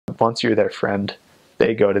once you're their friend,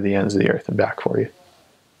 they go to the ends of the earth and back for you.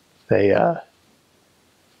 They,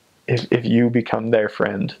 if you become their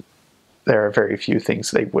friend, there are very few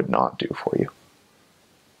things they would not do for you.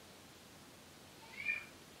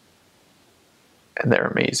 And they're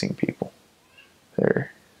amazing people.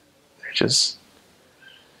 They're just,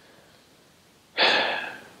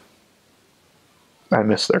 I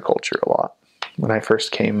miss their culture a lot. When I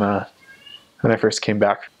first came back,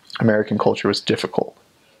 American culture was difficult.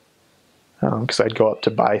 Because I'd go up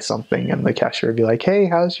to buy something and the cashier would be like, "Hey,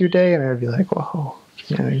 how's your day?" And I'd be like, "Whoa,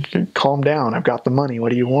 you know, calm down. I've got the money. What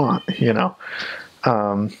do you want?" You know?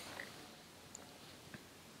 But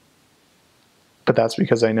that's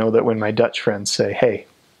because I know that when my Dutch friends say, "Hey,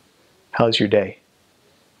 how's your day?"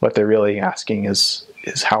 what they're really asking is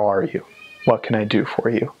how are you? What can I do for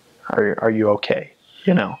you? Are you okay?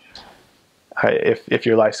 You know? If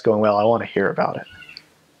your life's going well, I want to hear about it.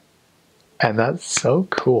 And that's so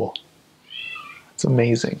cool. It's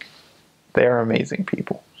amazing. They are amazing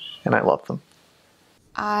people, and I love them.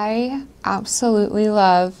 I absolutely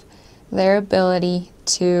love their ability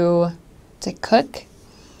to cook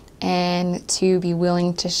and to be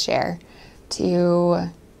willing to share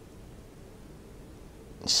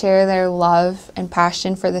their love and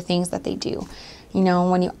passion for the things that they do. You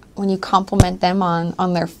know, when you compliment them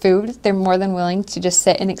on their food, they're more than willing to just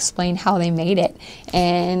sit and explain how they made it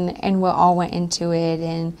and what all went into it,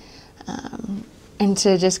 and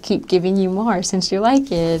to just keep giving you more since you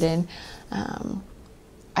like it. And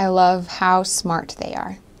I love how smart they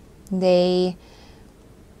are. They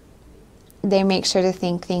make sure to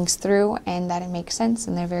think things through and that it makes sense,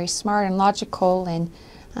 and they're very smart and logical, and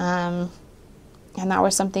that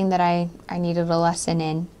was something that I needed a lesson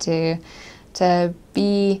in, to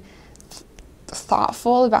be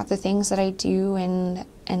thoughtful about the things that I do, and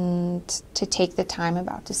to take the time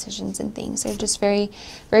about decisions and things. They're just very,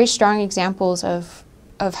 very strong examples of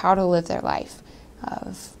how to live their life,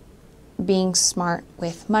 of being smart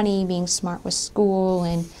with money, being smart with school,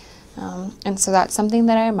 and so that's something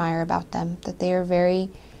that I admire about them, that they are very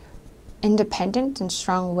independent and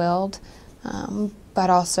strong-willed, but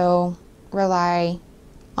also rely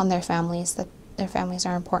on their families, that their families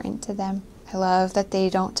are important to them. I love that they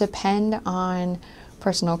don't depend on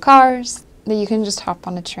personal cars, that you can just hop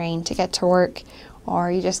on a train to get to work,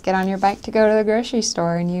 or you just get on your bike to go to the grocery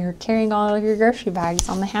store and you're carrying all of your grocery bags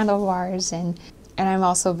on the handlebars. And I'm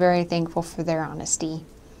also very thankful for their honesty,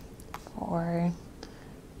 for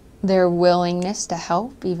their willingness to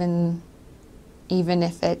help, even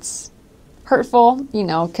if it's hurtful, you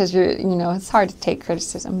know, because it's hard to take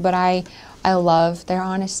criticism, but I love their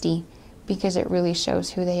honesty because it really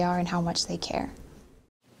shows who they are and how much they care.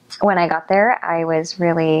 When I got there, I was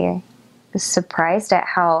really surprised at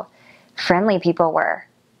how friendly people were.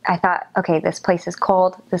 I thought, okay, this place is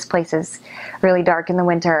cold, this place is really dark in the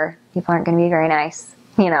winter, people aren't going to be very nice,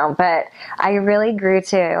 you know, but I really grew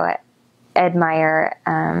to admire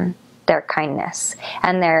their kindness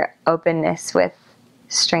and their openness with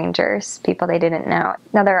strangers, people they didn't know.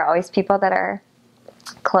 Now, there are always people that are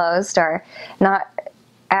closed or not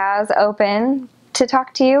as open to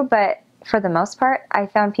talk to you, but for the most part, I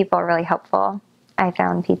found people really helpful. I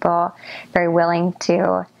found people very willing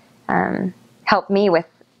to help me with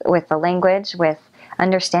the language, with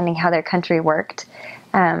understanding how their country worked.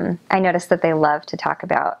 I noticed that they love to talk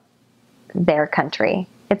about their country.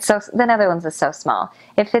 The Netherlands is so small.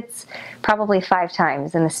 If it's probably 5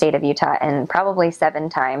 times in the state of Utah and probably 7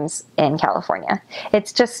 times in California.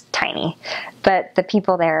 It's just tiny. But the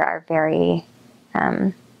people there are very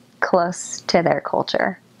close to their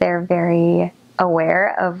culture. They're very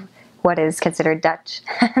aware of what is considered Dutch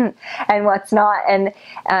and what's not. And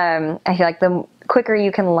I feel like the quicker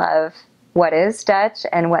you can love what is Dutch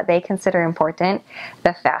and what they consider important,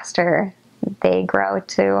 the faster they grow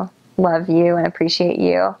to love you and appreciate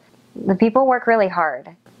you. The people work really hard.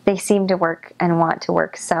 They seem to work and want to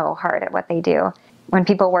work so hard at what they do. When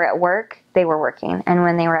people were at work, they were working. And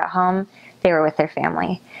when they were at home, they were with their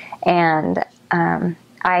family. And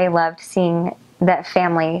I loved seeing that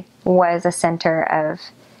family was a center of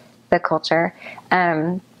the culture.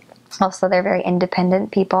 Also, they're very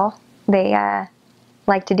independent people. They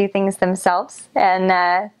like to do things themselves,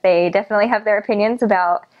 and they definitely have their opinions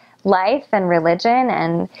about life and religion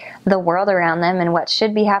and the world around them and what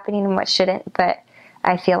should be happening and what shouldn't. But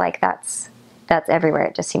I feel like that's everywhere.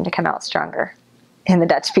 It just seemed to come out stronger in the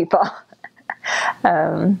Dutch people.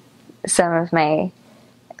 Some of my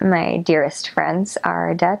dearest friends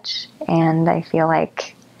are Dutch, and I feel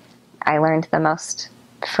like I learned the most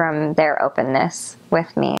from their openness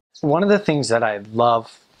with me. One of the things that I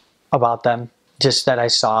love about them, just that I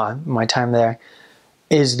saw in my time there,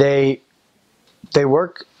 is they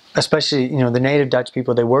work, especially, you know, the native Dutch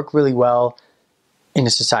people, they work really well in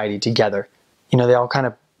a society together. You know, they all kind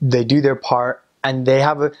of, they do their part, and they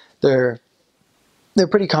have they're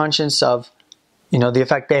pretty conscious of, you know, the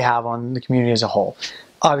effect they have on the community as a whole.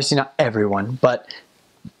 Obviously not everyone, but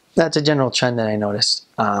that's a general trend that I noticed.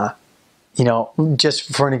 You know,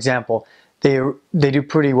 just for an example, they do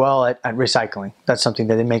pretty well at recycling. That's something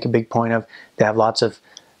that they make a big point of. They have lots of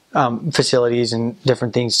facilities and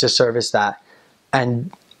different things to service that,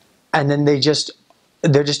 and then they're just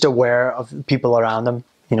aware of people around them.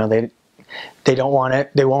 You know, they don't want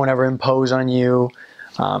it. They won't ever impose on you.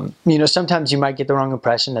 You know, sometimes you might get the wrong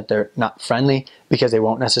impression that they're not friendly because they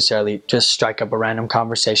won't necessarily just strike up a random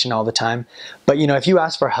conversation all the time. But, you know, if you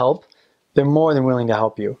ask for help, they're more than willing to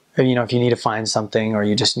help you. You know, if you need to find something or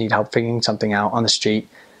you just need help figuring something out on the street.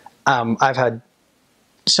 I've had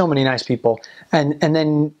so many nice people. And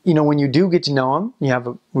then, you know, when you do get to know them, you have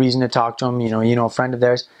a reason to talk to them, you know, a friend of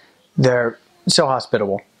theirs, they're so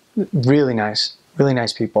hospitable, really nice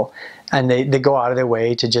people. And they go out of their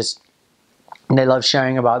way to just, and they love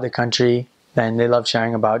sharing about the country, and they love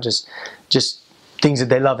sharing about just things that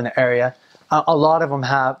they love in the area. A lot of them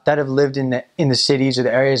have lived in the cities or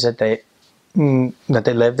the areas that they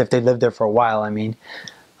lived, if they lived there for a while. I mean,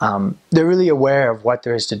 they're really aware of what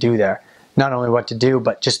there is to do there. Not only what to do,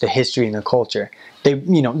 but just the history and the culture.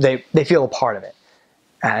 They feel a part of it,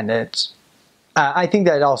 and it's. I think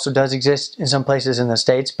that it also does exist in some places in the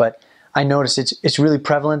States, but I notice it's really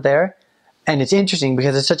prevalent there, and it's interesting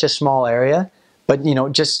because it's such a small area. But, you know,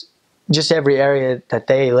 just every area that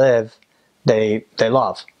they live, they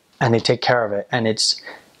love, and they take care of it, and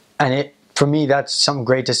for me, that's something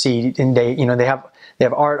great to see. And they have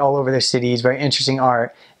art all over their cities, very interesting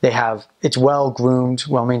art. It's well groomed,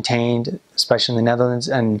 well maintained, especially in the Netherlands,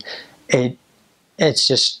 and it's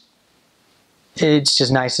just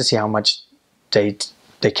nice to see how much they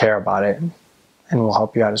care about it, and will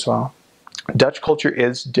help you out as well. Dutch culture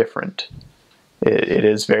is different. It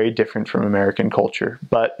is very different from American culture,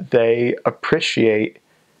 but they appreciate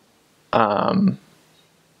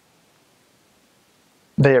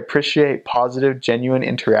positive, genuine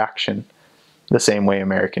interaction the same way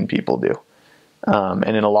American people do.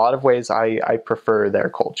 And in a lot of ways, I prefer their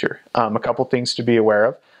culture. A couple things to be aware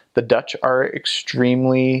of. The Dutch are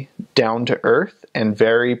extremely down to earth and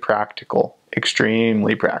very practical,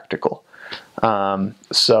 extremely practical.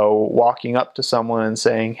 So walking up to someone and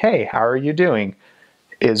saying, "Hey, how are you doing?"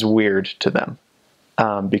 is weird to them,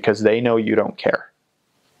 because they know you don't care.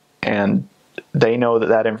 And they know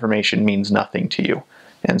that information means nothing to you.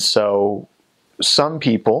 And so some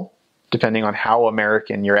people, depending on how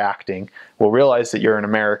American you're acting, will realize that you're an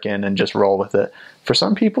American and just roll with it. For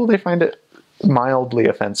some people, they find it mildly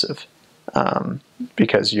offensive,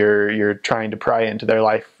 because you're trying to pry into their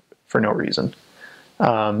life for no reason.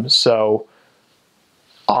 So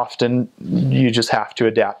often you just have to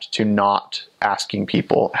adapt to not asking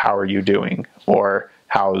people, "How are you doing?" or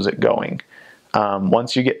 "How is it going?"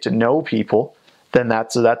 Once you get to know people, then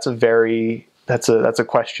that's a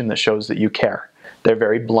question that shows that you care. They're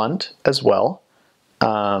very blunt as well.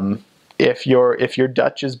 If your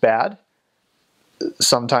Dutch is bad,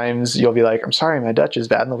 sometimes you'll be like, "I'm sorry, my Dutch is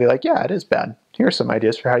bad," and they'll be like, "Yeah, it is bad. Here are some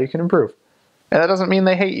ideas for how you can improve." And that doesn't mean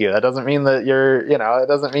they hate you. That doesn't mean that it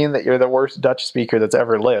doesn't mean that you're the worst Dutch speaker that's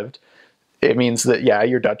ever lived. It means that, yeah,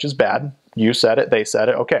 your Dutch is bad. You said it, they said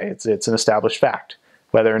it. Okay, it's an established fact.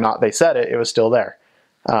 Whether or not they said it, it was still there.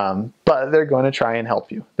 But they're going to try and help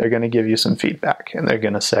you. They're going to give you some feedback, and they're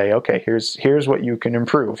going to say, "Okay, here's what you can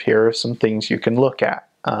improve. Here are some things you can look at."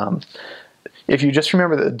 If you just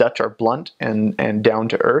remember that the Dutch are blunt and down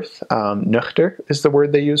to earth, nuchter is the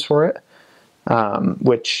word they use for it,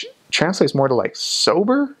 which translates more to like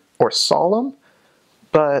sober or solemn,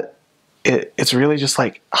 but it's really just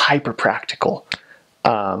like hyper practical.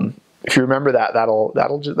 If you remember that,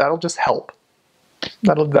 that'll just help.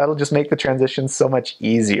 That'll just make the transition so much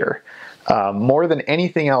easier. More than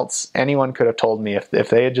anything else anyone could have told me, if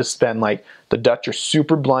they had just been like, the Dutch are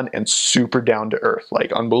super blunt and super down to earth,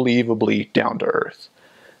 like unbelievably down to earth,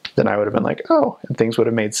 then I would have been like, oh, and things would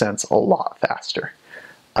have made sense a lot faster.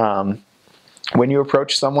 When you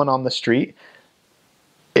approach someone on the street,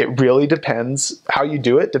 it really depends. How you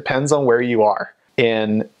do it depends on where you are.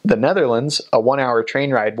 In the Netherlands, a 1-hour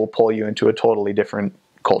train ride will pull you into a totally different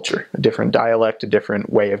culture, a different dialect, a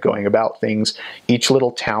different way of going about things. Each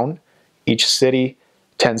little town, each city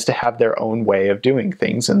tends to have their own way of doing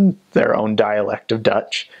things and their own dialect of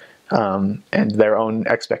Dutch, and their own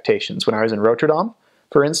expectations. When I was in Rotterdam,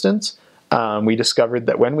 for instance, we discovered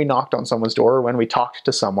that when we knocked on someone's door or when we talked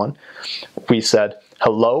to someone, we said,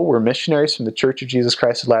 hello, we're missionaries from the Church of Jesus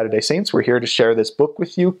Christ of Latter-day Saints. We're here to share this book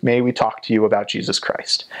with you. May we talk to you about Jesus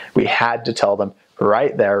Christ. We had to tell them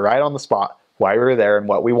right there, right on the spot, why we were there and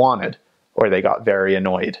what we wanted, or they got very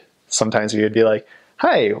annoyed. Sometimes we would be like,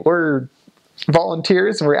 hi, we're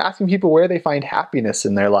volunteers and we're asking people where they find happiness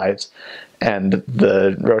in their lives. And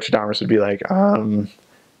the Rotterdammers would be like,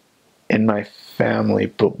 in my family,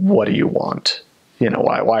 but what do you want? You know,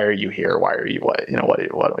 why are you here? Why are you, what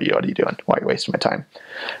are you doing? Why are you wasting my time?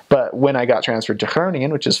 But when I got transferred to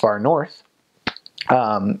Groningen, which is far north,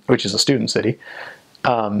 which is a student city,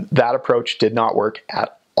 that approach did not work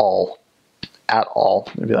at all. At all.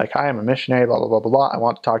 They'd be like, hi, I'm a missionary, blah, blah, blah, blah, blah. I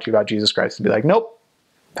want to talk to you about Jesus Christ. And be like, nope,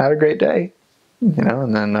 have a great day. You know,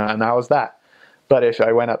 and then and that was that. But if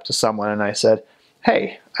I went up to someone and I said,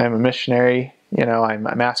 hey, I'm a missionary, you know,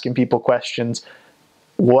 I'm asking people questions.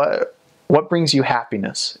 What brings you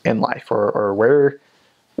happiness in life? Or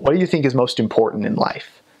what do you think is most important in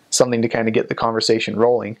life? Something to kind of get the conversation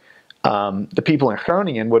rolling. The people in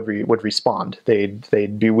Groningen would respond.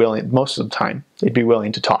 They'd be willing, most of the time, they'd be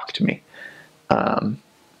willing to talk to me.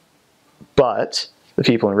 But the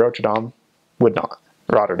people in Rotterdam would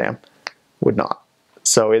not.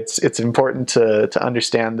 So it's important to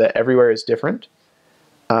understand that everywhere is different.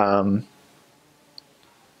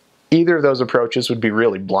 Either of those approaches would be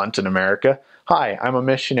really blunt in America. Hi, I'm a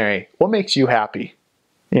missionary. What makes you happy?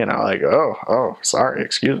 You know, like, oh, sorry,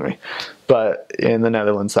 excuse me. But in the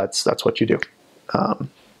Netherlands, that's what you do. And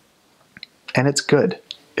it's good.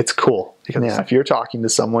 It's cool. Because if you're talking to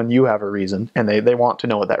someone, you have a reason, and they want to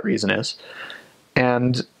know what that reason is.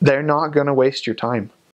 And they're not going to waste your time.